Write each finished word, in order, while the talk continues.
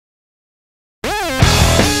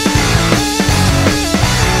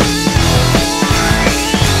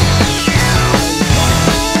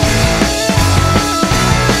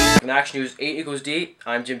Action News 8 equals D.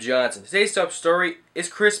 I'm Jim Johnson. Today's top story is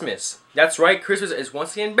Christmas. That's right, Christmas is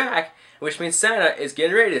once again back, which means Santa is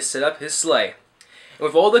getting ready to set up his sleigh. And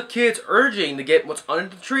with all the kids urging to get what's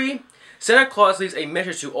under the tree, Santa Claus leaves a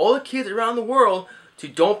message to all the kids around the world to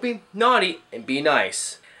don't be naughty and be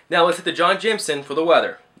nice. Now let's hit the John Jimson for the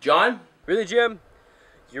weather. John? Really, Jim?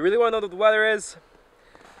 You really want to know what the weather is?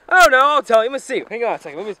 I don't know, I'll tell you. Let me see. Hang on a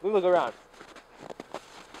second. Let me look around.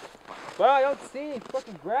 Well, I don't see any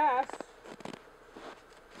fucking grass.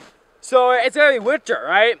 So, it's gonna be winter,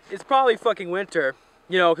 right? It's probably fucking winter.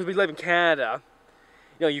 You know, because we live in Canada.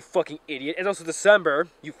 You know, you fucking idiot. It's also December,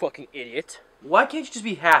 you fucking idiot. Why can't you just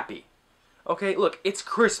be happy? Okay, look, it's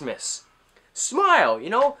Christmas. Smile,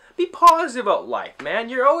 you know? Be positive about life, man.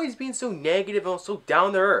 You're always being so negative and so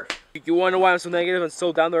down to earth. You wanna know why I'm so negative and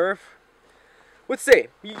so down to earth? Let's see.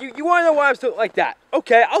 You wanna know why I'm so like that?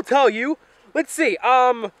 Okay, I'll tell you. Let's see.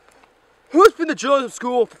 Who's been to journalism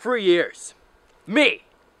school for 3 years? Me.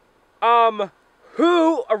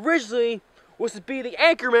 Who originally was to be the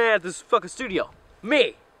anchorman at this fucking studio?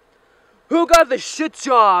 Me. Who got the shit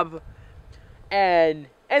job and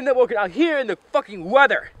ended up working out here in the fucking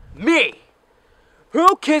weather? Me.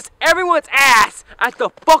 Who kissed everyone's ass at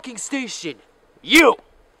the fucking station? You.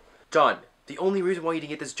 John, the only reason why you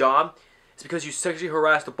didn't get this job is because you sexually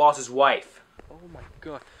harassed the boss's wife. Oh my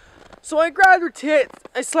god. So I grabbed her tits,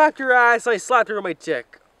 I slapped her ass, I slapped her on my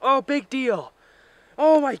dick. Oh, big deal.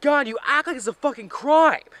 Oh my god, you act like it's a fucking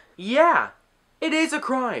crime. Yeah, it is a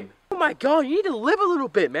crime. Oh my god, you need to live a little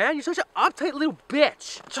bit, man. You're such an uptight little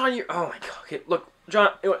bitch. John, you're... Oh my god. Okay, look,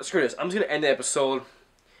 John, you know what, screw this. I'm just gonna end the episode.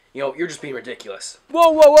 You know, you're just being ridiculous.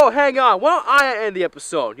 Whoa, hang on. Why don't I end the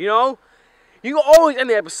episode, you know? You can always end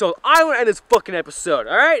the episode. I want to end this fucking episode,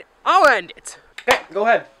 alright? I'll end it. Hey, go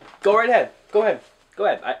ahead. Go right ahead. Go ahead. Go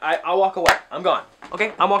ahead. I'll walk away. I'm gone.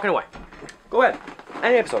 Okay? I'm walking away. Go ahead.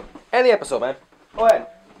 End the episode. End the episode, man. Go ahead.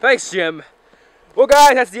 Thanks, Jim. Well,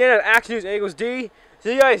 guys, that's the end of Action News 8 equals D.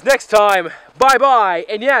 See you guys next time. Bye-bye.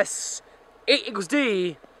 And yes, 8 equals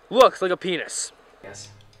D looks like a penis. Yes.